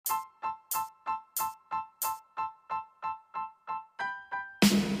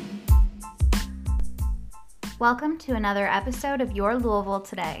welcome to another episode of Your Louisville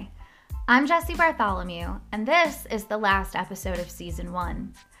Today. I'm Jessie Bartholomew, and this is the last episode of Season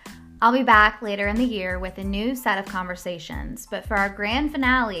 1. I'll be back later in the year with a new set of conversations, but for our grand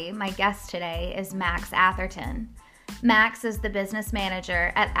finale, my guest today is Max Atherton. Max is the business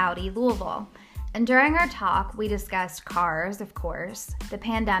manager at Audi Louisville, and during our talk, we discussed cars, of course, the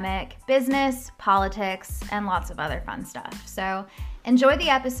pandemic, business, politics, and lots of other fun stuff. So enjoy the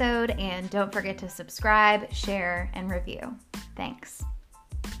episode, and don't forget to subscribe, share, and review. Thanks.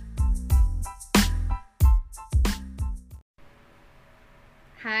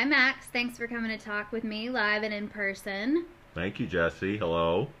 Hi, Max. Thanks for coming to talk with me live and in person. Thank you, Jessie.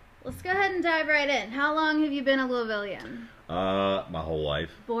 Hello. Let's go ahead and dive right in. How long have you been a Louisvillian? My whole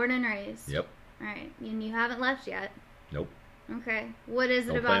life. Born and raised? Yep. All right. And you haven't left yet? Nope. Okay. What is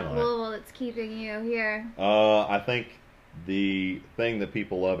it about Louisville that's keeping you here? I think the thing that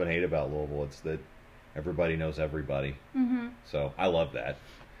people love and hate about Louisville is that everybody knows everybody. Mm-hmm. So I love that.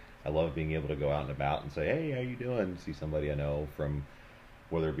 I love being able to go out and about and say, hey, how you doing? See somebody I know from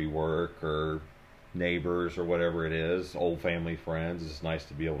whether it be work or neighbors or whatever it is, old family friends. It's nice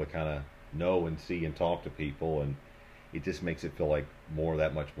to be able to kind of know and see and talk to people, and it just makes it feel like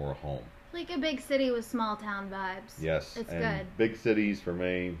that much more home. Like a big city with small town vibes. Yes. It's and good. Big cities for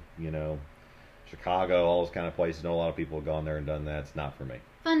me, Chicago, all those kind of places. I know a lot of people have gone there and done that. It's not for me.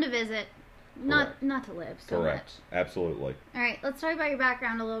 Fun to visit, not to live so Correct. much. Absolutely. All right, let's talk about your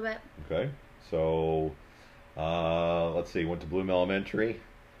background a little bit. Okay. So, let's see. Went to Bloom Elementary,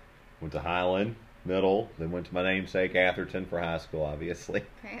 went to Highland Middle, then went to my namesake Atherton for high school, obviously.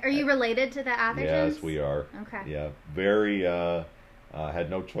 Okay. Are you related to the Athertons? Yes, we are. Okay. Yeah. Very, had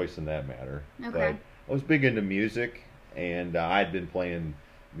no choice in that matter. Okay. But I was big into music, and I'd been playing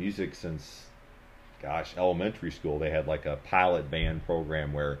music since, elementary school. They had like a pilot band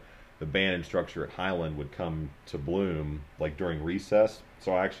program where the band instructor at Highland would come to Bloom like during recess.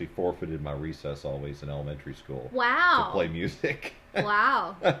 So I actually forfeited my recess always in elementary school. Wow. To play music.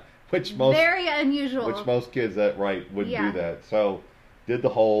 Wow. Very unusual. Which most kids wouldn't do that. So did the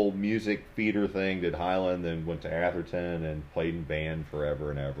whole music feeder thing, did Highland, then went to Atherton and played in band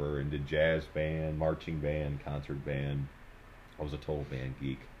forever and ever, and did jazz band, marching band, concert band. I was a total band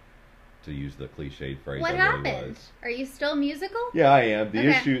geek, to use the cliched phrase. What happened? Are you still musical? Yeah, I am.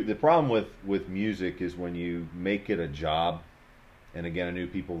 The problem with music is when you make it a job, and again, I knew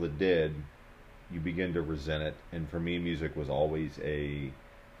people that did, you begin to resent it. And for me, music was always a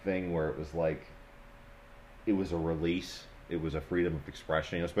thing where it was like, it was a release. It was a freedom of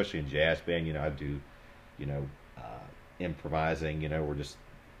expression, especially in jazz band. I do, improvising, where just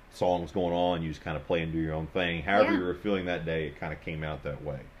songs going on, you just kind of play and do your own thing. However you were feeling that day, it kind of came out that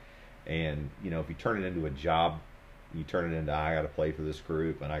way. And, if you turn it into a job, you turn it into, I got to play for this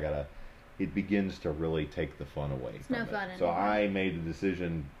group, and it begins to really take the fun away from it. So I made the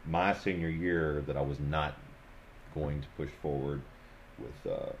decision my senior year that I was not going to push forward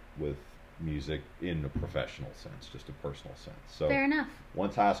with music in a professional sense, just a personal sense. So fair enough.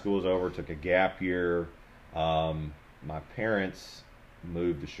 Once high school was over, took a gap year. My parents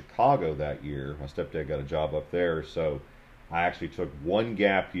moved to Chicago that year. My stepdad got a job up there, so I actually took one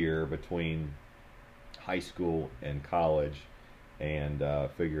gap year between high school and college, and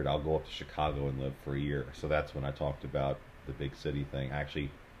figured I'll go up to Chicago and live for a year. So that's when I talked about the big city thing.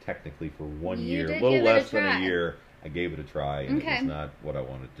 Actually, technically for 1 year, a little less than a year, I gave it a try, and it was not what I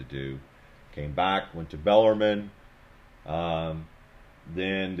wanted to do. Came back, went to Bellarmine,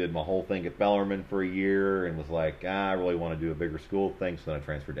 then did my whole thing at Bellarmine for a year, and was like, I really want to do a bigger school thing, so then I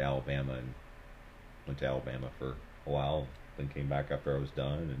transferred to Alabama and went to Alabama for a while, then came back after I was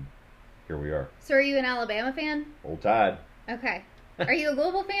done, and here we are. So are you an Alabama fan? Old Tide. Okay. Are you a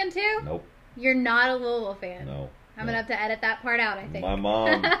Louisville fan too? Nope. You're not a Louisville fan? No. I'm going to have to edit that part out, I think. My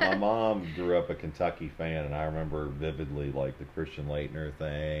mom grew up a Kentucky fan, and I remember vividly like the Christian Laettner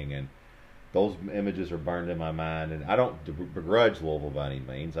thing, and those images are burned in my mind. And I don't begrudge Louisville by any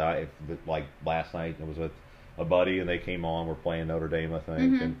means. Like last night, I was with a buddy, and they came on. We're playing Notre Dame, I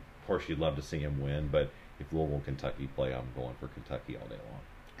think, and of course you'd love to see him win. But if Louisville and Kentucky play, I'm going for Kentucky all day long.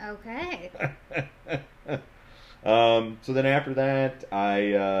 Okay. So then after that,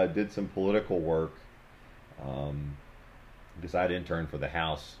 I did some political work. Because I'd interned for the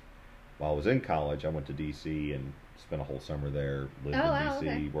House while I was in college. I went to D.C. and spent a whole summer there, lived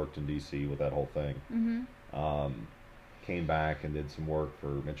in D.C., worked in D.C. with that whole thing. Mm-hmm. Came back and did some work for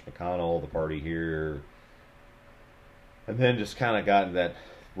Mitch McConnell, the party here. And then just kind of got in that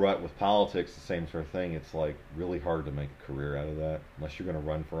rut with politics, the same sort of thing. It's like really hard to make a career out of that unless you're going to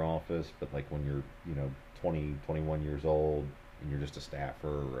run for office. But like when you're, 20, 21 years old, and you're just a staffer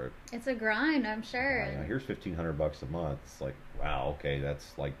or It's a grind, I'm sure. here's $1,500 a month. It's like, wow, okay,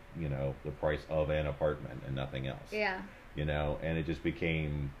 that's like, the price of an apartment and nothing else. Yeah. And it just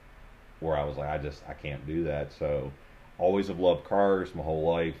became where I was like, I can't do that. So always have loved cars my whole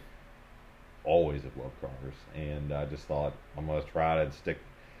life. Always have loved cars. And I just thought I'm going to try to stick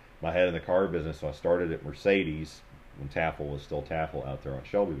my head in the car business. So I started at Mercedes when Taffel was still Taffel out there on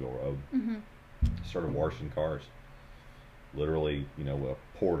Shelbyville Road. Mm-hmm. Started washing cars. Literally, a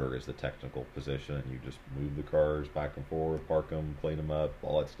porter is the technical position, and you just move the cars back and forth, park them, clean them up,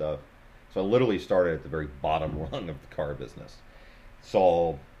 all that stuff. So I literally started at the very bottom rung of the car business.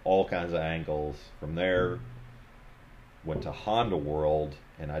 Saw all kinds of angles. From there, went to Honda World,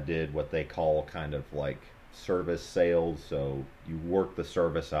 and I did what they call kind of like service sales. So you work the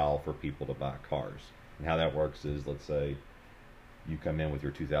service aisle for people to buy cars. And how that works is, let's say you come in with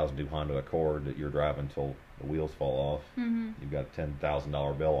your 2002 Honda Accord that you're driving till the wheels fall off. Mm-hmm. You've got a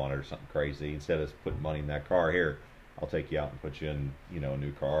 $10,000 bill on it or something crazy. Instead of putting money in that car, here, I'll take you out and put you in, a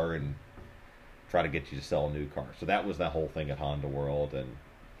new car and try to get you to sell a new car. So that was that whole thing at Honda World, and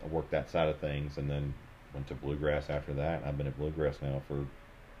I worked that side of things, and then went to Bluegrass after that. I've been at Bluegrass now for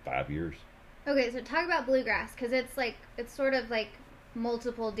 5 years. Okay, so talk about Bluegrass, because it's sort of like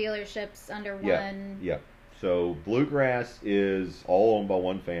multiple dealerships under one. Yeah. So Bluegrass is all owned by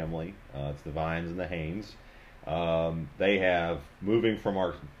one family. It's the Vines and the Haynes. They have, moving from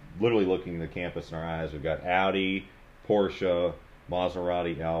literally looking at the campus in our eyes, we've got Audi, Porsche,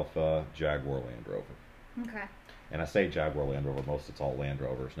 Maserati, Alfa, Jaguar, Land Rover. Okay. And I say Jaguar, Land Rover, most it's all Land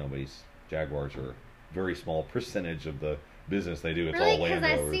Rovers. Jaguars are a very small percentage of the business they do. It's really? all Land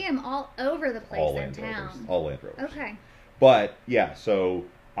Rovers. Because I see them all over the place all in Land town. Rovers. All Land Rovers. Okay. But, yeah, so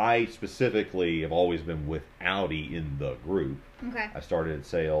I specifically have always been with Audi in the group. Okay. I started at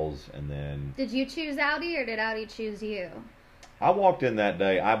sales, and then... Did you choose Audi, or did Audi choose you? I walked in that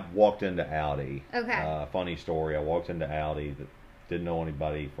day. I walked into Audi. Okay. Funny story. I walked into Audi. Didn't know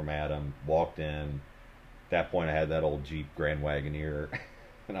anybody from Adam. Walked in. At that point, I had that old Jeep Grand Wagoneer.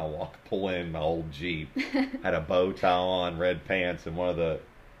 And I pull in my old Jeep. Had a bow tie on, red pants, and one of the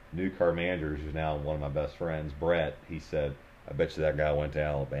new car managers, who's now one of my best friends, Brett, he said, I bet you that guy went to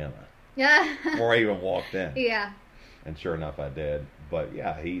Alabama. Yeah. Before I even walked in. Yeah. And sure enough, I did. But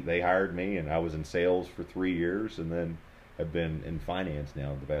yeah, they hired me, and I was in sales for 3 years, and then have been in finance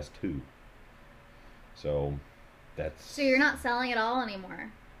now the past 2. So that's... So you're not selling at all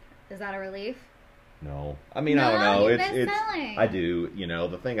anymore? Is that a relief? No. I mean, No, I don't know. you It's miss selling. I do.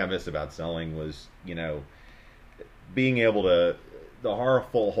 The thing I miss about selling was, being able to... The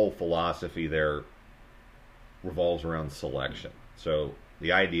whole philosophy there revolves around selection. So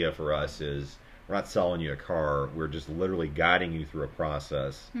the idea for us is we're not selling you a car. We're just literally guiding you through a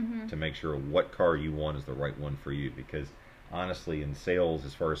process to make sure what car you want is the right one for you. Because honestly, in sales,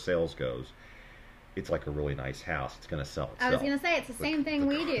 as far as sales goes, it's like a really nice house. It's going to sell itself. I was going to say, it's the same thing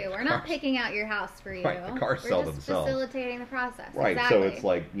we do. We're not picking out your house for you. Right, the cars sell themselves. themselves. We're just facilitating the process. Right, exactly. so it's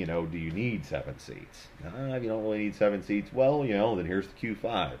like, do you need 7 seats? If you don't really need 7 seats, well, then here's the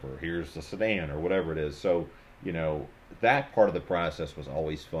Q5, or here's the sedan, or whatever it is. So, that part of the process was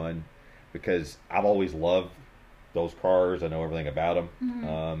always fun, because I've always loved those cars. I know everything about them.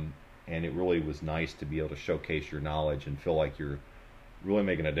 Mm-hmm. And it really was nice to be able to showcase your knowledge and feel like you're really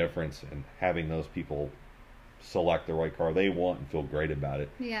making a difference, and having those people select the right car they want and feel great about it.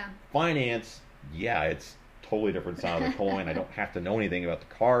 Yeah. Finance, yeah, it's totally different side of the coin. I don't have to know anything about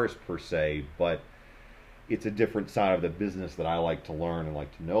the cars per se, but it's a different side of the business that I like to learn and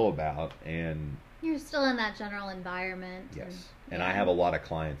like to know about. And You're still in that general environment. yes, and I have a lot of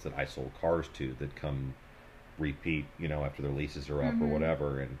clients that I sold cars to that come repeat, after their leases are up or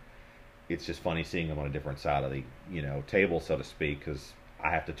whatever. And it's just funny seeing them on a different side of the, table, so to speak, because I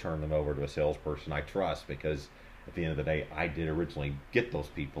have to turn them over to a salesperson I trust, because at the end of the day, I did originally get those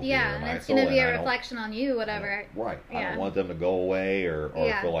people Yeah, here. and I it's going to sold be them. a reflection on you, whatever. Right. I Yeah. don't want them to go away or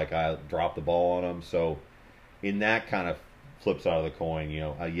Yeah. feel like I dropped the ball on them. So in that kind of flip side of the coin,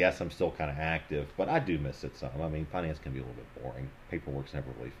 yes, I'm still kind of active, but I do miss it some. I mean, finance can be a little bit boring. Paperwork's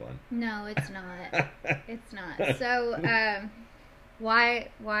never really fun. No, it's not. It's not. So, why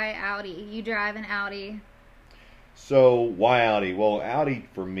Audi? You drive an Audi. So why Audi? Well, Audi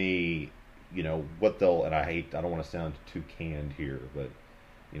for me, what they'll, and I don't want to sound too canned here, but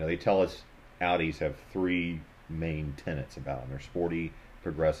they tell us Audis have 3 main tenets about them. They're sporty,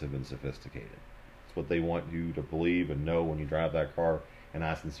 progressive, and sophisticated. It's what they want you to believe and know when you drive that car, and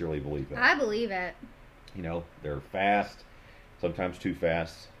I sincerely believe that. I believe it. They're fast, sometimes too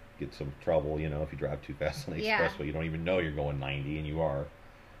fast. Get some trouble, if you drive too fast on the Yeah. expressway. You don't even know you're going 90, and you are.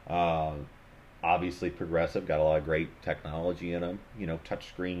 obviously progressive, got a lot of great technology in them. You know, touch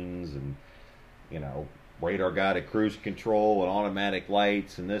screens and, you know, radar guided cruise control and automatic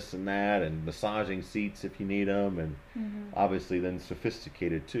lights and this and that and massaging seats if you need them, and obviously then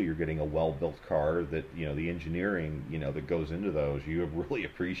sophisticated too. You're getting a well built car that, you know, the engineering, you know, that goes into those, you really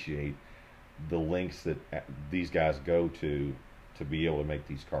appreciate the lengths that these guys go to be able to make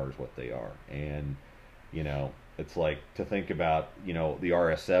these cars what they are. And, you know, it's like to think about, you know, the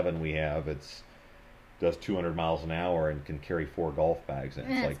RS7 we have, it's does 200 miles an hour and can carry 4 golf bags in.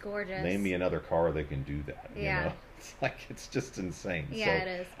 It's like, gorgeous. name me another car that can do that. Yeah. You know? It's like, it's just insane. Yeah, so it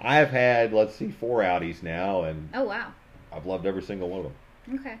is. I've had, let's see, 4 Audis now, and Oh, wow. I've loved every single one of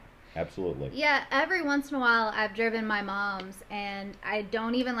them. Okay. Absolutely. Yeah, every once in a while I've driven my mom's, and I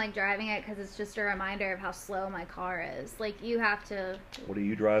don't even like driving it because it's just a reminder of how slow my car is. Like, you have to... What do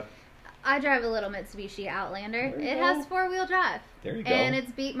you drive? I drive a little Mitsubishi Outlander. There you It go. has 4-wheel drive. There you go. And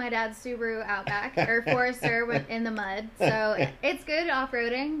it's beat my dad's Subaru Outback, or Forester in the mud. So it's good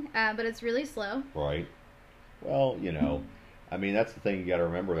off-roading, but it's really slow. Right. Well, you know, I mean, that's the thing you got to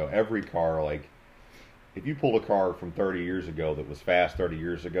remember, though. Every car, like, if you pulled a car from 30 years ago that was fast 30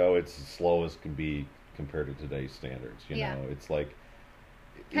 years ago, it's as slow as can be compared to today's standards. You know, it's like...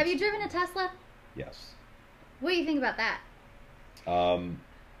 Have you driven a Tesla? Yes. What do you think about that?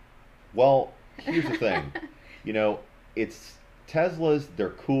 Well, here's the thing. You know, it's Teslas,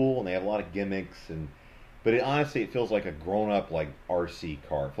 they're cool and they have a lot of gimmicks, but honestly it feels like a grown-up like RC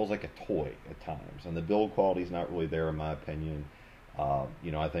car. It feels like a toy at times, and the build quality is not really there in my opinion.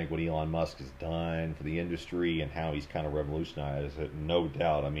 You know, I think what Elon Musk has done for the industry and how he's kind of revolutionized it, no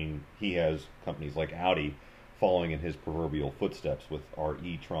doubt. I mean, he has companies like Audi following in his proverbial footsteps with our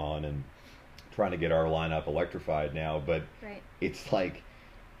e-tron and trying to get our lineup electrified now, but it's like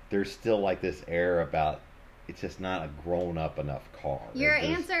there's still like this air about it's just not a grown up enough car. Your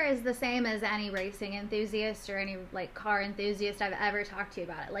answer is the same as any racing enthusiast or any like car enthusiast I've ever talked to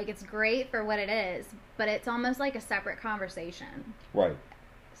about it. Like, it's great for what it is, but it's almost like a separate conversation. Right.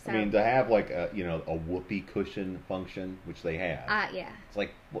 So, I mean, to have like a, you know, a whoopee cushion function, which they have. Yeah. It's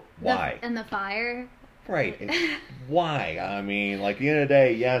like, why? And the fire. Right. Why? I mean, like, at the end of the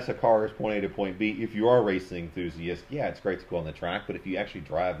day, yes, a car is point A to point B. If you are a racing enthusiast, yeah, it's great to go on the track, but if you actually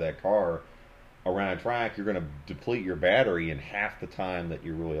drive that car around a track, you're going to deplete your battery in half the time that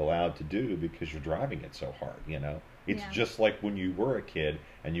you're really allowed to do because you're driving it so hard, you know? It's just like when you were a kid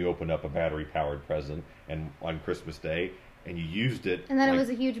and you opened up a battery-powered present and on Christmas Day and you used it. And then it was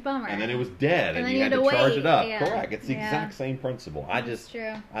a huge bummer. And then it was dead and you had to charge it up. Correct. It's the exact same principle. That's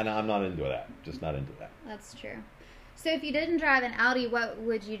true. I'm not into that. Just not into that. That's true. So if you didn't drive an Audi, what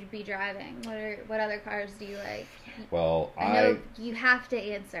would you be driving? What other cars do you like? Well, I know you have to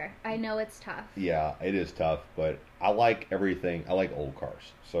answer. I know it's tough. Yeah, it is tough, but I like everything. I like old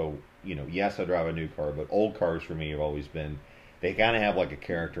cars. So, you know, yes, I drive a new car, but old cars for me have always been, they kind of have like a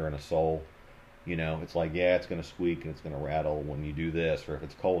character and a soul. You know, it's like, yeah, it's going to squeak and it's going to rattle when you do this, or if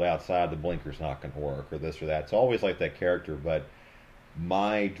it's cold outside, the blinker's not going to work, or this or that. It's always like that character, but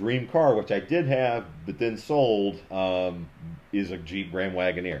my dream car, which I did have but then sold, is a Jeep Grand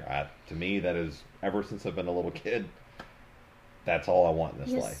Wagoneer. To me, that is, ever since I've been a little kid, that's all I want in this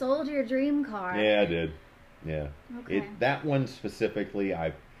life. You sold your dream car. Yeah, I did. Yeah. Okay. That one specifically,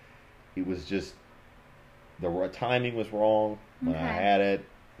 it was just, the timing was wrong when I had it.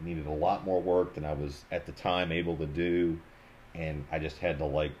 It needed a lot more work than I was at the time able to do, and I just had to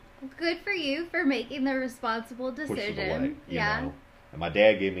like... Good for you for making the responsible decision. Push it away, you know? And my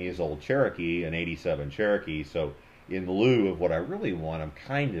dad gave me his old Cherokee, an 87 Cherokee, so in lieu of what I really want, I'm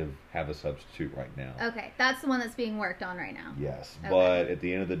kind of have a substitute right now. Okay, that's the one that's being worked on right now. Yes, okay. But at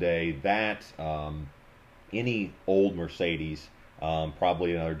the end of the day, that, any old Mercedes,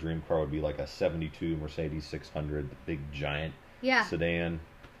 probably another dream car would be like a 72 Mercedes 600, the big giant sedan.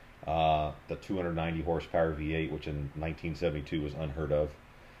 The 290 horsepower V8, which in 1972 was unheard of.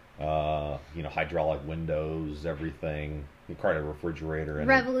 You know, hydraulic windows, everything. You quite a refrigerator. And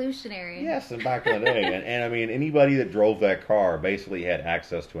revolutionary. Yes, and back in the day. And I mean, anybody that drove that car basically had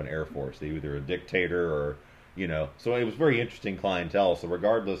access to an Air Force. They were either a dictator or, you know. So it was very interesting clientele. So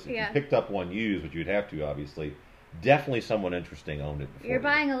regardless, if you picked up one used, which you'd have to, obviously, definitely someone interesting owned it before. You're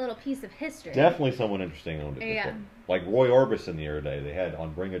buying a little piece of history. Definitely someone interesting owned it before. Like Roy Orbison the other day, they had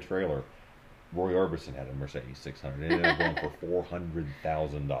on Bring a Trailer. Roy Orbison had a Mercedes 600. It ended up going for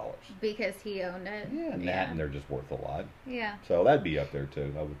 $400,000. Because he owned it. Yeah, and they're just worth a lot. Yeah. So that'd be up there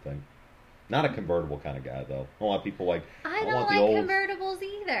too, I would think. Not a convertible kind of guy though. A lot of people like. I don't like convertibles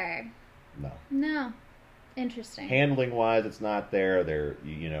either. No. No. Interesting. Handling wise, it's not there. They're,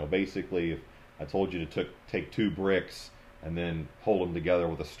 you know, basically, if I told you to take 2 bricks and then hold them together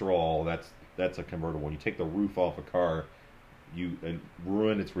with a straw. That's a convertible. When you take the roof off a car, you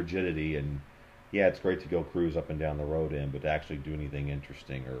ruin its rigidity. And yeah, it's great to go cruise up and down the road in, but to actually do anything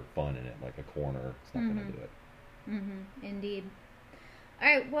interesting or fun in it, like a corner, it's not going to do it. Indeed. All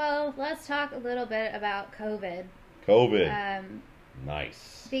right, well, let's talk a little bit about COVID.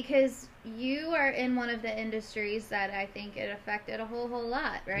 Nice. Because you are in one of the industries that I think it affected a whole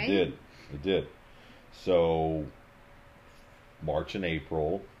lot, right? It did. So, March and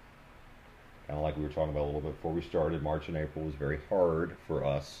April, kind of like we were talking about a little bit before we started, March and April was very hard for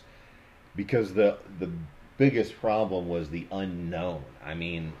us because the biggest problem was the unknown. I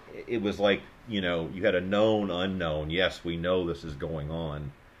mean, it was like, you had a known unknown. Yes, we know this is going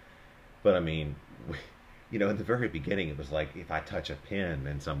on. But I mean, in the very beginning, it was like, if I touch a pin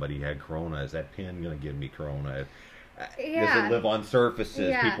and somebody had corona, is that pin going to give me corona? Does it live on surfaces?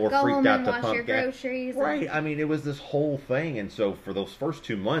 Yeah. People Go are freaked home out and to wash pump your gas. groceries. Right. I mean, it was this whole thing. And so for those first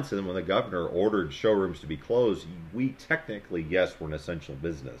 2 months, and then when the governor ordered showrooms to be closed, we technically, yes, we're an essential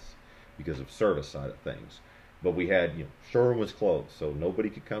business because of service side of things. But we had, showroom was closed, so nobody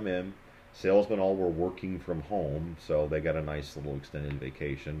could come in. Salesmen all were working from home, so they got a nice little extended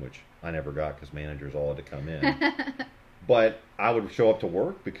vacation, which I never got because managers all had to come in. But I would show up to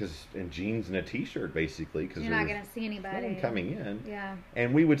work in jeans and a t-shirt, basically, because you're not going to see anybody. No one coming in. Yeah.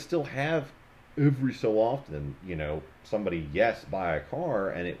 And we would still have every so often, somebody, yes, buy a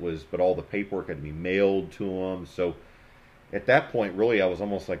car, but all the paperwork had to be mailed to them. So at that point, really, I was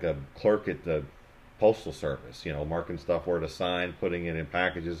almost like a clerk at the Postal Service, marking stuff where to sign, putting it in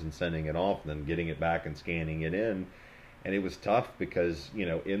packages and sending it off, and then getting it back and scanning it in. And it was tough because,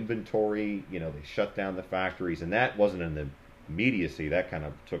 inventory, they shut down the factories, and that wasn't in the immediacy. That kind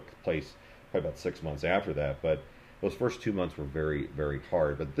of took place probably about 6 months after that. But those first 2 months were very, very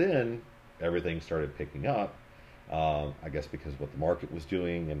hard. But then everything started picking up, I guess because what the market was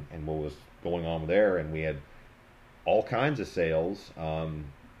doing and what was going on there. And we had all kinds of sales.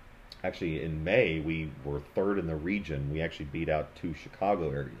 Actually, in May, we were third in the region. We actually beat out 2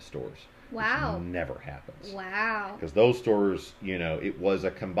 Chicago area stores. Wow. Which never happens. Wow. Because those stores, it was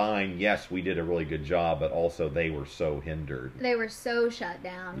a combined, yes, we did a really good job, but also they were so hindered. They were so shut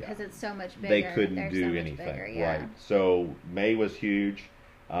down because it's so much bigger. They couldn't They're do so anything. Bigger, yeah. Right. So May was huge.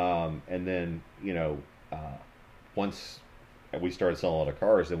 And then, once we started selling a lot of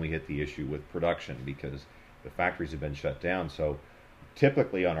cars, then we hit the issue with production because the factories had been shut down. So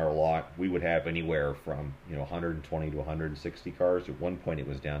typically on our lot, we would have anywhere from 120 to 160 cars. At one point, it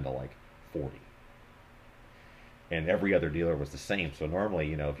was down to like 40, and every other dealer was the same. So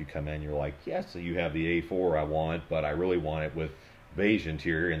normally, if you come in, you're like, yes, so you have the A4 I want, but I really want it with beige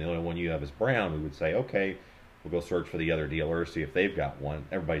interior, and the only one you have is brown. We would say, okay, we'll go search for the other dealers, see if they've got one.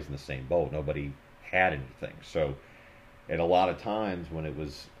 Everybody's in the same boat. Nobody had anything. So at a lot of times when it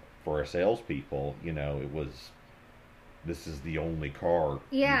was for our salespeople, it was, this is the only car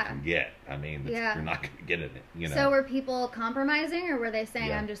you can get. I mean, you're not going to get it, So were people compromising, or were they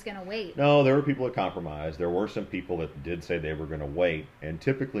saying, I'm just going to wait? No, there were people that compromised. There were some people that did say they were going to wait. And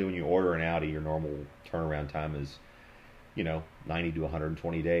typically when you order an Audi, your normal turnaround time is, 90 to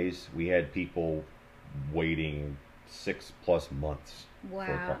 120 days. We had people waiting 6+ months for a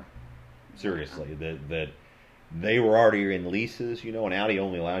car. Seriously, that they were already in leases. An Audi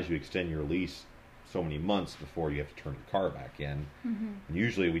only allows you to extend your lease so many months before you have to turn your car back in. And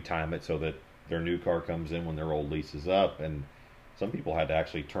usually we time it so that their new car comes in when their old lease is up, and some people had to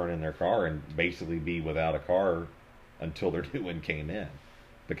actually turn in their car and basically be without a car until their new one came in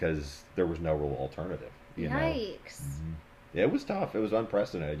because there was no real alternative. Yikes. It was tough. It was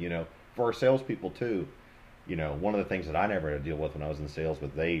unprecedented, for our salespeople too. One of the things that I never had to deal with when I was in sales,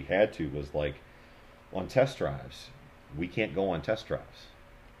 but they had to, was like on test drives. We can't go on test drives.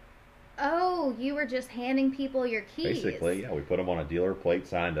 Oh, you were just handing people your keys. Basically, yeah. We put them on a dealer plate,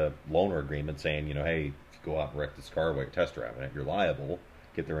 signed a loaner agreement saying, hey, if you go out and wreck this car while you're test driving it, you're liable.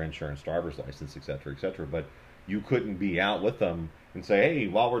 Get their insurance, driver's license, et cetera, et cetera. But you couldn't be out with them and say, hey,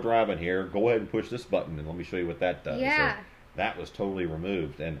 while we're driving here, go ahead and push this button and let me show you what that does. Yeah. So that was totally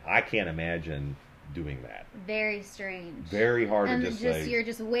removed. And I can't imagine doing that. Very strange. Very hard and to just say. You're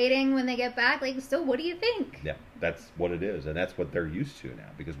just waiting when they get back. Like, so what do you think? Yeah, that's what it is. And that's what they're used to now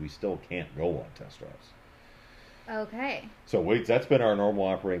because we still can't go on test drives. Okay. So that's been our normal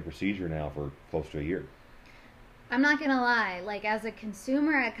operating procedure now for close to a year. I'm not going to lie. Like, as a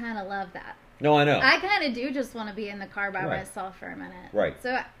consumer, I kind of love that. No, I know. I kind of do just want to be in the car by myself for a minute. Right.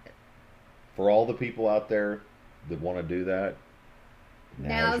 So, for all the people out there that want to do that,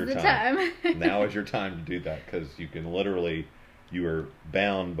 now's the time. Now is your time to do that because you can literally, you are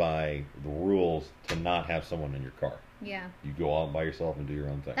bound by the rules to not have someone in your car. Yeah. You go out by yourself and do your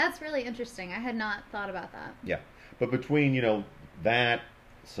own thing. That's really interesting. I had not thought about that. Yeah. But between, that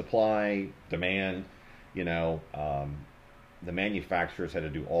supply, demand, you know, the manufacturers had to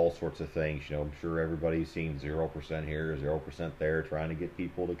do all sorts of things. I'm sure everybody's seen 0% here, 0% there, trying to get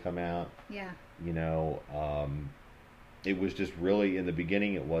people to come out. Yeah. It was just really, in the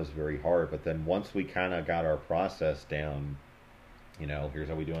beginning, it was very hard. But then once we kind of got our process down, here's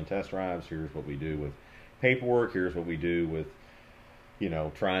how we do on test drives, here's what we do with paperwork, here's what we do with,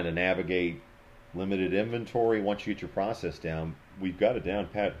 trying to navigate limited inventory. Once you get your process down, we've got it down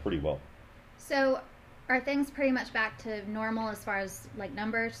pat pretty well. So are things pretty much back to normal as far as like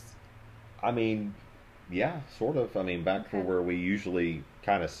numbers? I mean, yeah, sort of. I mean, back for where we usually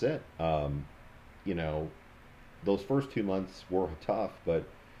kind of sit. Those first 2 months were tough, but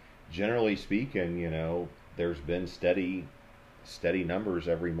generally speaking, there's been steady numbers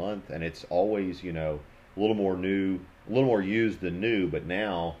every month, and it's always, a little more used than new. But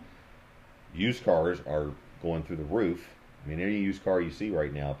now, used cars are going through the roof. I mean, any used car you see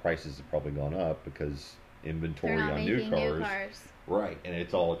right now, prices have probably gone up because inventory on new cars. Right, and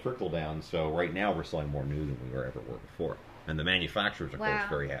it's all a trickle down. So right now we're selling more new than we ever were before. And the manufacturers, of course,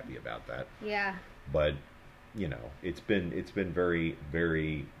 very happy about that. Yeah. But, it's been very,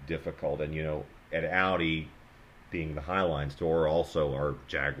 very difficult. And, at Audi, being the Highline store, also our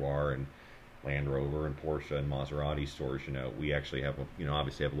Jaguar and Land Rover and Porsche and Maserati stores, we actually have,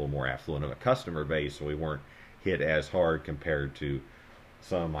 obviously have a little more affluent of a customer base, so we weren't hit as hard compared to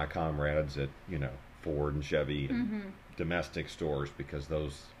some of my comrades at, Ford and Chevy and domestic stores, because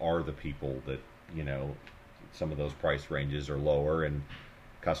those are the people that, some of those price ranges are lower, and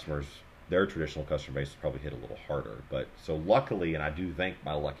customers, their traditional customer base is probably hit a little harder. But so luckily, and I do thank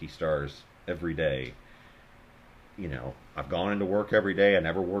my lucky stars every day, I've gone into work every day. I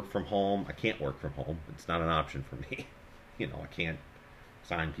never work from home. I can't work from home. It's not an option for me. I can't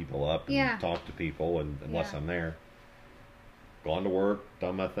sign people up and talk to people unless I'm there. Gone to work,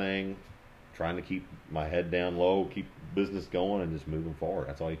 done my thing, trying to keep my head down low, keep business going, and just moving forward.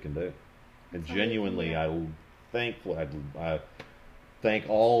 That's all you can do. And genuinely, I thank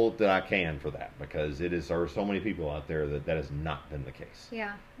all that I can for that, because there are so many people out there that has not been the case.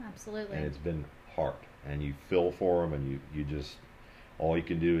 Yeah, absolutely. And it's been hard, and you feel for them, and you just, all you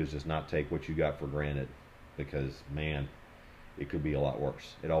can do is just not take what you got for granted, because man, it could be a lot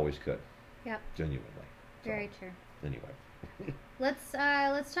worse. It always could. Yep. Genuinely. Very true. Anyway. Let's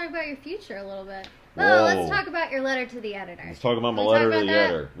talk about your future a little bit. Whoa. Oh, let's talk about your letter to the editor. Let's talk about my letter to the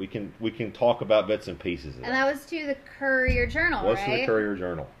editor. We can talk about bits and pieces of that. And that was to the Courier Journal, right? To the Courier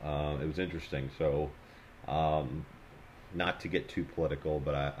Journal. It was interesting. So, not to get too political,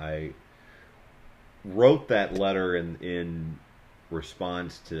 but I wrote that letter in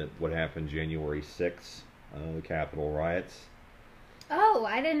response to what happened January 6th, the Capitol riots. Oh,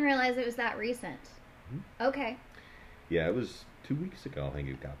 I didn't realize it was that recent. Mm-hmm. Okay. Yeah, it was 2 weeks ago, I think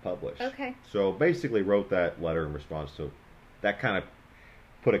it got published. Okay. So basically wrote that letter in response to that. Kind of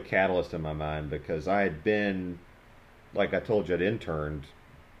put a catalyst in my mind, because I had been, like I told you, I'd interned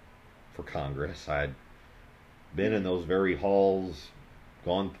for Congress. I'd been in those very halls,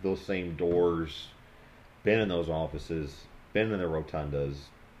 gone through those same doors, been in those offices, been in the rotundas,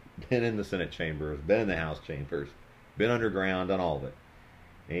 been in the Senate chambers, been in the House chambers, been underground, done all of it.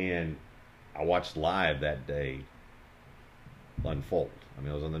 And I watched live that day unfold. I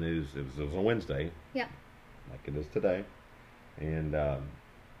mean, it was on the news. It was on Wednesday. Yeah. Like it is today. And, I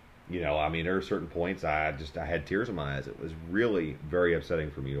mean, there are certain points I had tears in my eyes. It was really very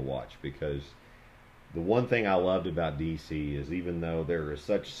upsetting for me to watch, because the one thing I loved about D.C. is, even though there is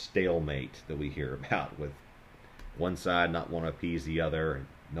such stalemate that we hear about, with one side not want to appease the other, and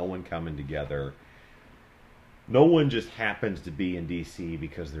no one coming together, no one just happens to be in D.C.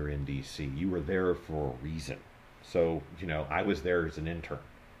 because they're in D.C. You were there for a reason. So, I was there as an intern.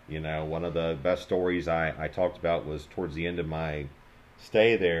 One of the best stories I talked about was towards the end of my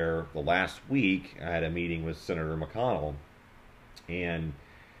stay there. The last week, I had a meeting with Senator McConnell, and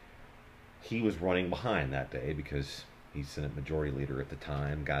he was running behind that day because he's Senate Majority Leader at the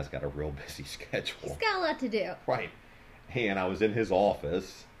time. Guy's got a real busy schedule. He's got a lot to do. Right. And I was in his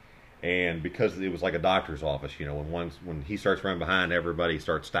office, and because it was like a doctor's office, when he starts running behind, everybody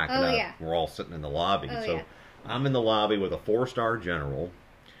starts stacking up. Yeah. We're all sitting in the lobby. So yeah. I'm in the lobby with a 4-star general,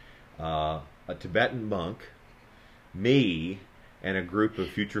 a Tibetan monk, me, and a group of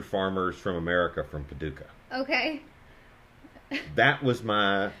future farmers from America from Paducah. Okay. That was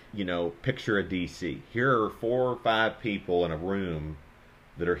my, picture of D.C. Here are 4 or 5 people in a room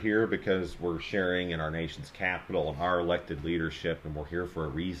that are here because we're sharing in our nation's capital and our elected leadership, and we're here for a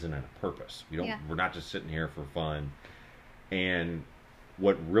reason and a purpose. We're not just sitting here for fun. And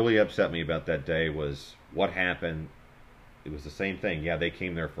what really upset me about that day was what happened. It was the same thing. Yeah, they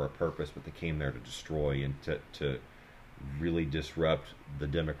came there for a purpose, but they came there to destroy and to really disrupt the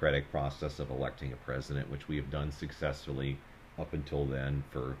democratic process of electing a president, which we have done successfully up until then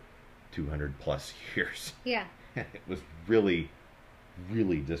for 200 plus years. Yeah. It was really,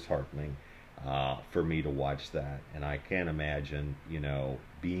 really disheartening for me to watch that. And I can't imagine,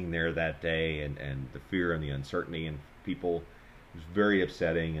 being there that day and the fear and the uncertainty and people. It was very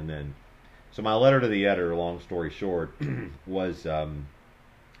upsetting. And then, so my letter to the editor, long story short, was in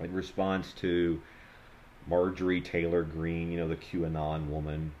response to Marjorie Taylor Greene, the QAnon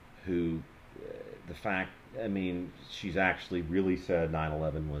woman, who, the fact, she's actually really said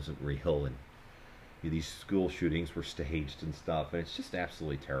 9/11 wasn't real and these school shootings were staged and stuff, and it's just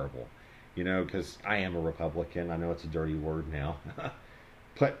absolutely terrible, because I am a Republican. I know it's a dirty word now,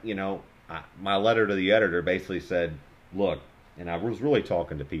 but, my letter to the editor basically said, look, and I was really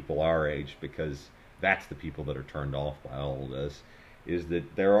talking to people our age, because that's the people that are turned off by all of this, is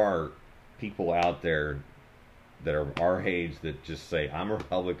that there are people out there that are our age that just say, I'm a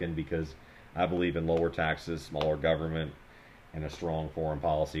Republican because I believe in lower taxes, smaller government, and a strong foreign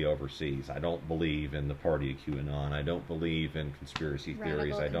policy overseas. I don't believe in the party of QAnon. I don't believe in conspiracy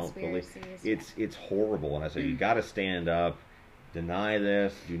theories. I don't believe it's horrible. And I say you got to stand up, deny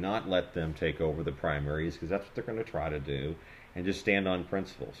this, do not let them take over the primaries, because that's what they're going to try to do, and just stand on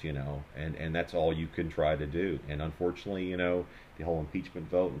principles, and that's all you can try to do. And unfortunately, the whole impeachment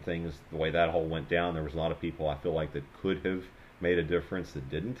vote and things, the way that whole went down, there was a lot of people I feel like that could have made a difference that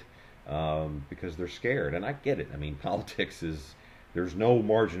didn't. Because they're scared, and I get it. Politics is, there's no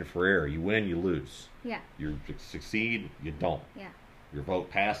margin for error. You win, you lose. Yeah. You succeed, you don't. Yeah. Your vote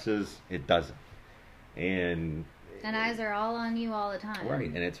passes, it doesn't. And eyes are all on you all the time. Right,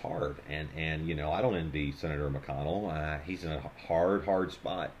 and it's hard. And I don't envy Senator McConnell. He's in a hard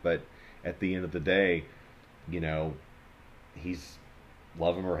spot. But at the end of the day, he's,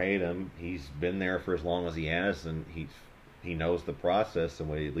 love him or hate him, he's been there for as long as he has, and he knows the process, and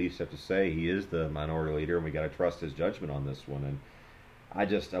we at least have to say he is the minority leader, and we got to trust his judgment on this one. And I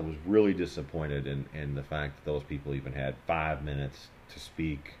was really disappointed in the fact that those people even had 5 minutes to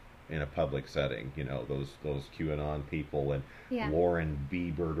speak in a public setting. Those QAnon people, and Lauren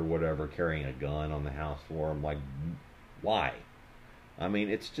Biebert or whatever carrying a gun on the House floor. I'm like, why?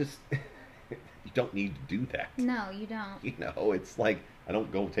 It's just you don't need to do that. No, you don't. It's like I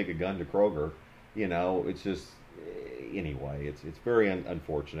don't go take a gun to Kroger. It's just. Anyway, it's very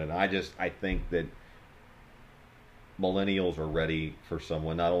unfortunate. I think that millennials are ready for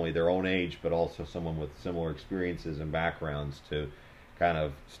someone not only their own age, but also someone with similar experiences and backgrounds to kind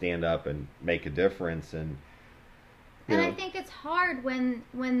of stand up and make a difference. And I think it's hard when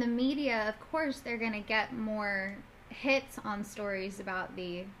the media, of course, they're going to get more hits on stories about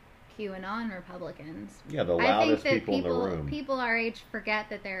the QAnon Republicans. Yeah, the loudest people in the room. People our age forget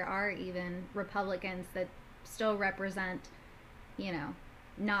that there are even Republicans that still represent,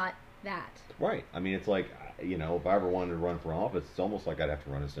 not that. Right. It's like, if I ever wanted to run for office, it's almost like I'd have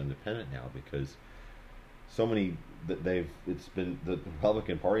to run as an independent now, because so many the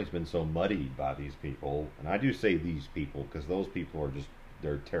Republican Party's been so muddied by these people, and I do say these people because those people are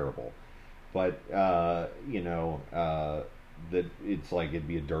they're terrible. But that it's like it'd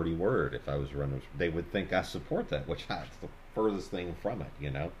be a dirty word if I was running. They would think I support that, which is the furthest thing from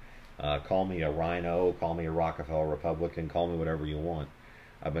it. Call me a rhino, call me a Rockefeller Republican, call me whatever you want.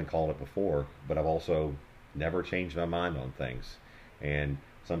 I've been called it before, but I've also never changed my mind on things. And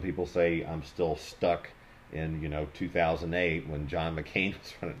some people say I'm still stuck in 2008 when John McCain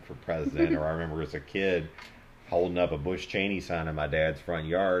was running for president, or I remember as a kid holding up a Bush Cheney sign in my dad's front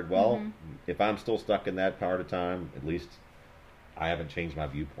yard. Well, if I'm still stuck in that part of time, at least I haven't changed my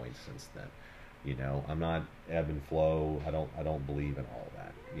viewpoints since then. I'm not ebb and flow. I don't believe in all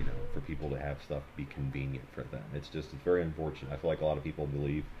that. For people to have stuff be convenient for them. It's very unfortunate. I feel like a lot of people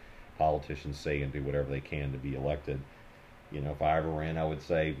believe politicians say and do whatever they can to be elected. If I ever ran, I would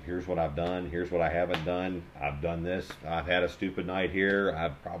say, here's what I've done, here's what I haven't done. I've done this. I've had a stupid night here.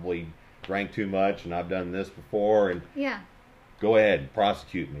 I've probably drank too much, and I've done this before. And go ahead,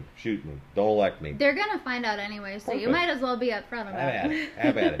 prosecute me, shoot me, don't elect me. They're gonna find out anyway, so you might as well be upfront about it.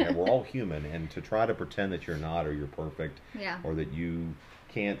 Have at it. We're all human, and to try to pretend that you're not, or you're perfect, or that you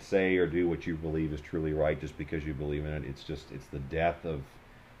can't say or do what you believe is truly right just because you believe in it, it's the death of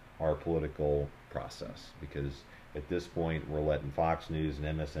our political process. Because at this point, we're letting Fox News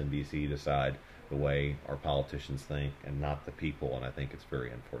and MSNBC decide the way our politicians think, and not the people. And I think it's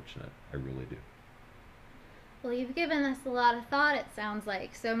very unfortunate. I really do. Well, you've given this a lot of thought, it sounds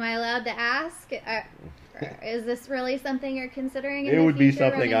like. So am I allowed to ask? Is this really something you're considering in It the would be future,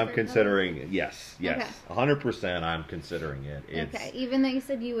 something running I'm for considering. Yes, Okay. 100% I'm considering it. It's, Okay, even though you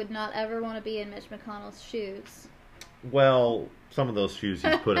said you would not ever want to be in Mitch McConnell's shoes. well, some of those shoes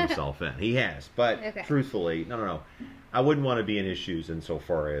he's put himself in. He has. But Okay. truthfully, no. I wouldn't want to be in his shoes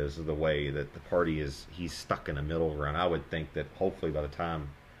insofar as the way that the party is, he's stuck in the middle ground. I would think that hopefully by the time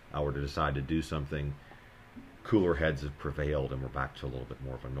I were to decide to do something, cooler heads have prevailed and we're back to a little bit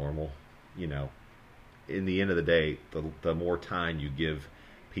more of a normal, you know. In the end of the day, the more time you give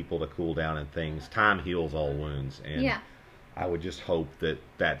people to cool down and things, time heals all wounds. And Yeah. I would just hope that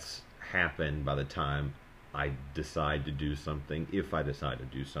that's happened by the time I decide to do something. If I decide to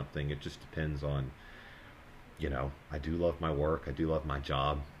do something, it just depends on, you know, I do love my work. I do love my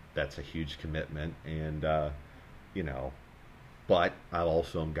job. That's a huge commitment. And, you know, but I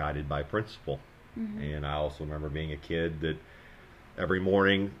also am guided by principle. And I also remember being a kid that every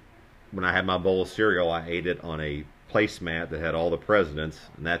morning when I had my bowl of cereal, I ate it on a placemat that had all the presidents.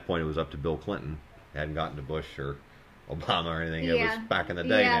 At that point, it was up to Bill Clinton. It hadn't gotten to Bush or Obama or anything. It was back in the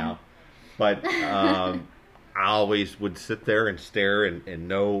day now. But I always would sit there and stare and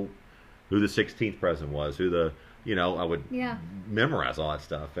know who the 16th president was, who the, you know, I would memorize all that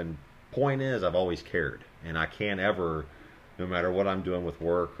stuff. And point is, I've always cared. And I can't ever, no matter what I'm doing with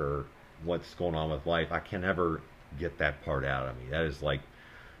work or what's going on with life, I can never get that part out of me. That is like,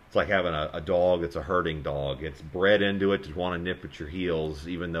 it's like having a dog that's a herding dog. It's bred into it to want to nip at your heels,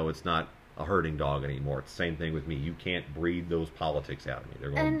 even though it's not a herding dog anymore. It's the same thing with me. You can't breed those politics out of me.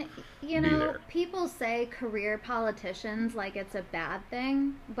 They're going to you be know, there. people say career politicians like it's a bad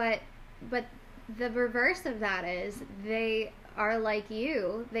thing, but the reverse of that is they are like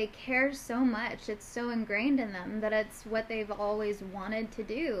you. They care so much. It's so ingrained in them that it's what they've always wanted to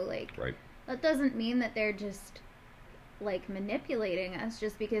do. Like, Right. that doesn't mean that they're just like manipulating us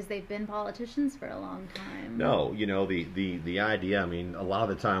just because they've been politicians for a long time. No, you know, the idea, I mean, a lot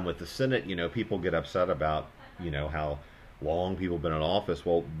of the time with the Senate, you know, people get upset about, you know, how long people have been in office.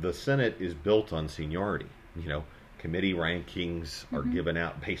 Well, the Senate is built on seniority. You know, committee rankings are given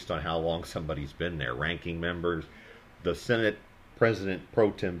out based on how long somebody's been there. Ranking members, the Senate president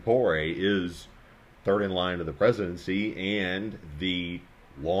pro tempore is third in line to the presidency and the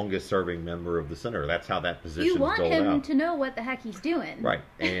longest serving member of the Senate. That's how that position is You want doled him out. to know what the heck he's doing. Right.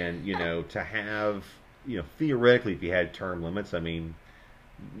 And, you know, to have, you know, theoretically, if you had term limits, I mean,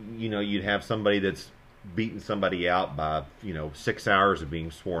 you know, you'd have somebody that's beating somebody out by, you know, 6 hours of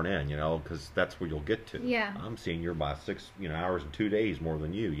being sworn in, you know, because that's where you'll get to. Yeah. I'm senior by 6, you know, hours and 2 days more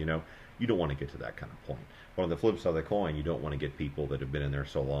than you know. You don't want to get to that kind of point. But on the flip side of the coin, you don't want to get people that have been in there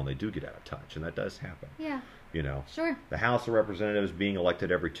so long they do get out of touch, and that does happen. Yeah. You know, Sure. the House of Representatives being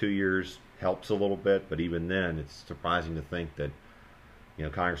elected every 2 years helps a little bit, but even then, it's surprising to think that, you know,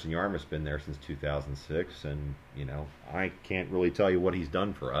 Congressman Yarmouth's been there since 2006, and, you know, I can't really tell you what he's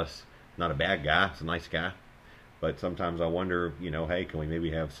done for us. Not a bad guy, he's a nice guy, but sometimes I wonder, you know, hey, can we maybe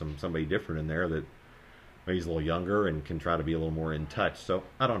have somebody different in there that maybe he's a little younger and can try to be a little more in touch. So,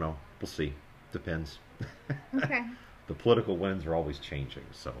 I don't know. We'll see. Depends. Okay. The political winds are always changing,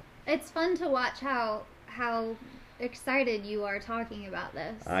 so. It's fun to watch how excited you are talking about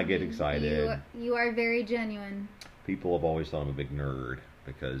this. I get excited. You are very genuine. People have always thought I'm a big nerd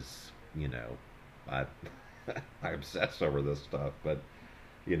because, you know, I obsess over this stuff, but,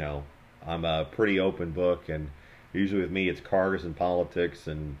 you know, I'm a pretty open book, and usually with me it's cars and politics,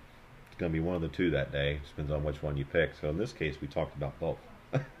 and it's going to be one of the two that day. It depends on which one you pick. So in this case, we talked about both.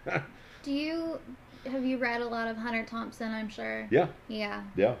 Have you read a lot of Hunter Thompson, I'm sure? Yeah. Yeah.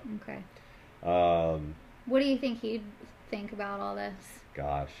 Yeah. Okay. What do you think he'd think about all this?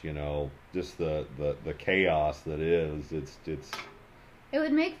 Gosh, you know, just the chaos that is, it's It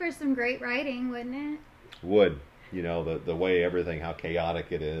would make for some great writing, wouldn't it? would, you know, the way everything, how chaotic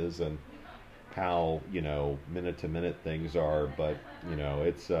it is, and how, you know, minute to minute things are. But, you know,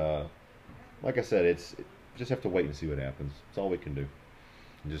 it's like I said, just have to wait and see what happens. That's all we can do.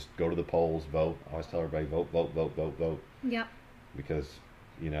 Just go to the polls, vote. I always tell everybody, vote, vote, vote, vote, vote. Yep. Because,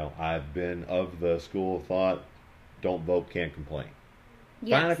 you know, I've been of the school of thought, don't vote, can't complain.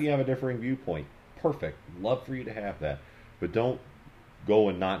 Yes. Fine if you have a differing viewpoint. Perfect. Love for you to have that. But don't go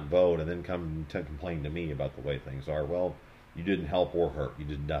and not vote and then come to complain to me about the way things are. Well, you didn't help or hurt. You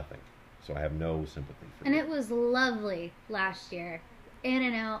did nothing. So I have no sympathy for And you. it was lovely last year. In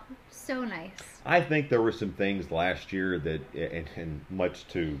and out. So nice. I think there were some things last year that, and much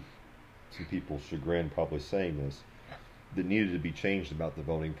to some people's chagrin probably saying this, that needed to be changed about the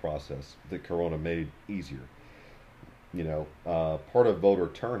voting process that Corona made easier. You know, part of voter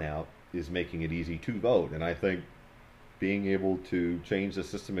turnout is making it easy to vote. And I think being able to change the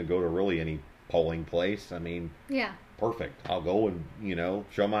system and go to really any polling place, I mean, Yeah. perfect. I'll go and,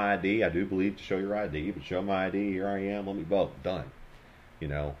 show my ID. I do believe to show your ID, but show my ID. Here I am. Let me vote. Done.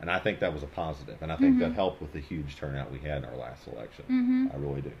 And I think that was a positive. And I think that helped with the huge turnout we had in our last election. I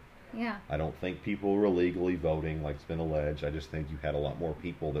really do. Yeah. I don't think people were illegally voting like it's been alleged. I just think you had a lot more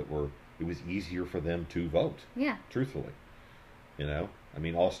people that it was easier for them to vote. Yeah. Truthfully. I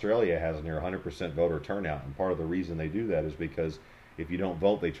mean, Australia has near 100% voter turnout, and part of the reason they do that is because if you don't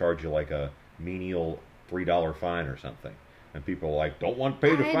vote, they charge you like a menial $3 fine or something. And people are like, don't want to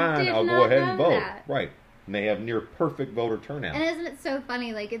pay the fine, I'll go ahead and vote. That. Right. And they have near perfect voter turnout. And isn't it so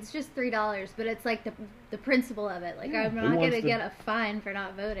funny? Like, it's just $3, but it's like the principle of it. Like, I'm not going to get a fine for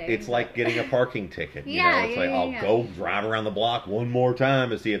not voting. It's like getting a parking ticket. Yeah, It's like, I'll go drive around the block one more time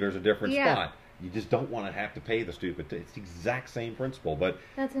to see if there's a different spot. You just don't want to have to pay the stupid. It's the exact same principle. But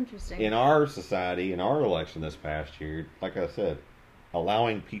that's interesting. In our society, in our election this past year, like I said,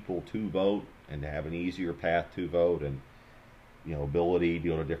 allowing people to vote and to have an easier path to vote and, ability to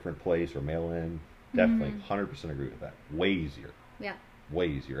go to a different place or mail in, definitely 100% agree with that. Way easier. Yeah. Way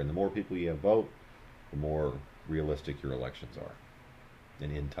easier. And the more people you vote, the more realistic your elections are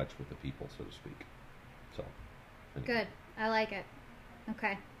and in touch with the people, so to speak. So. Anyway. Good. I like it.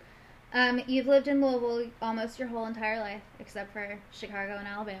 Okay. You've lived in Louisville almost your whole entire life, except for Chicago and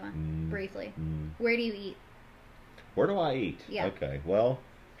Alabama, briefly. Where do you eat? Where do I eat? Yeah. Okay, well,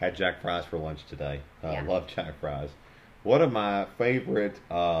 had Jack Fry's for lunch today. Love Jack Fry's. One of my favorite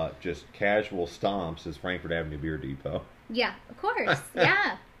just casual stomps is Frankfort Avenue Beer Depot. Yeah, of course.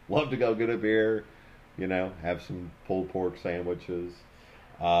 Yeah. Love to go get a beer, have some pulled pork sandwiches.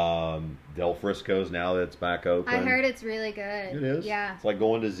 Del Frisco's now that it's back open. I heard it's really good. It is. Yeah. It's like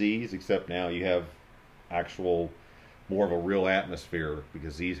going to Z's, except now you have more of a real atmosphere,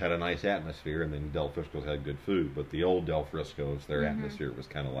 because Z's had a nice atmosphere and then Del Frisco's had good food. But the old Del Frisco's, their atmosphere was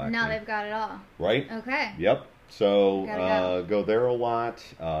kind of lacking. Now they've got it all. Right? Okay. Yep. So go there a lot.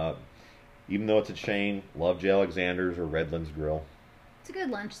 Even though it's a chain, love J. Alexander's or Redlands Grill. It's a good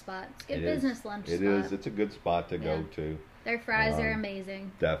lunch spot. It's a good business lunch spot. It is. It's a good spot to go to. Their fries are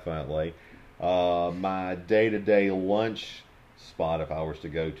amazing. Definitely. My day-to-day lunch spot, if I was to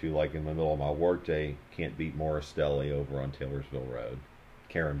go to, like in the middle of my workday, can't beat Morris Deli over on Taylorsville Road.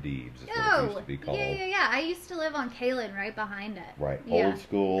 Karen Deeb's is what it used to be called. Yeah. I used to live on Kalen, right behind it. Right. Old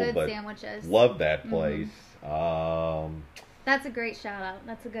school, good but sandwiches. Love that place. That's a great shout out.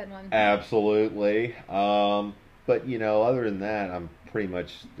 That's a good one. Absolutely. But other than that, I'm pretty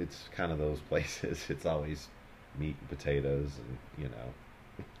much, it's kind of those places. It's always meat and potatoes and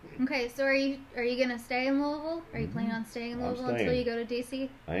Okay, so are you gonna stay in Louisville? Are you planning on staying in Louisville until you go to DC?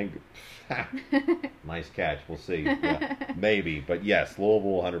 I ain't. Nice catch. We'll see. Yeah, maybe, but yes,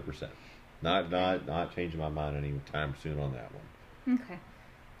 Louisville 100%. Not changing my mind anytime soon on that one. Okay,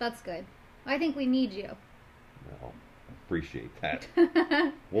 that's good. I think we need you. Well, appreciate that.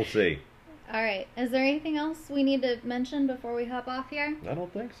 We'll see. All right. Is there anything else we need to mention before we hop off here? I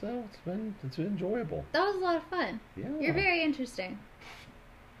don't think so. It's been enjoyable. That was a lot of fun. Yeah. You're very interesting.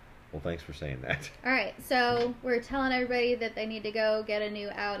 Well, thanks for saying that. All right. So we're telling everybody that they need to go get a new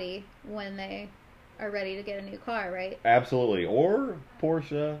Audi when they are ready to get a new car, right? Absolutely. Or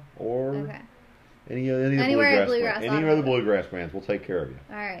Porsche or any of the Bluegrass any of the Bluegrass brands. We'll take care of you.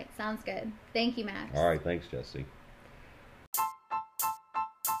 All right. Sounds good. Thank you, Max. All right. Thanks, Jesse.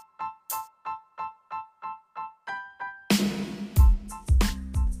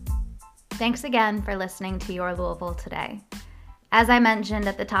 Thanks again for listening to Your Louisville Today. As I mentioned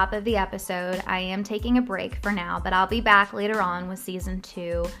at the top of the episode, I am taking a break for now, but I'll be back later on with season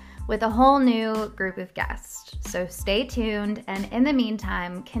 2 with a whole new group of guests. So stay tuned, and in the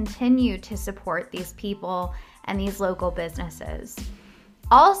meantime, continue to support these people and these local businesses.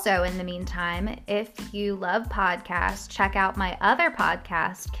 Also, in the meantime, if you love podcasts, check out my other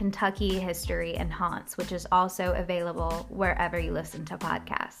podcast, Kentucky History and Haunts, which is also available wherever you listen to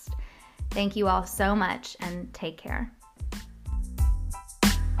podcasts. Thank you all so much, and take care.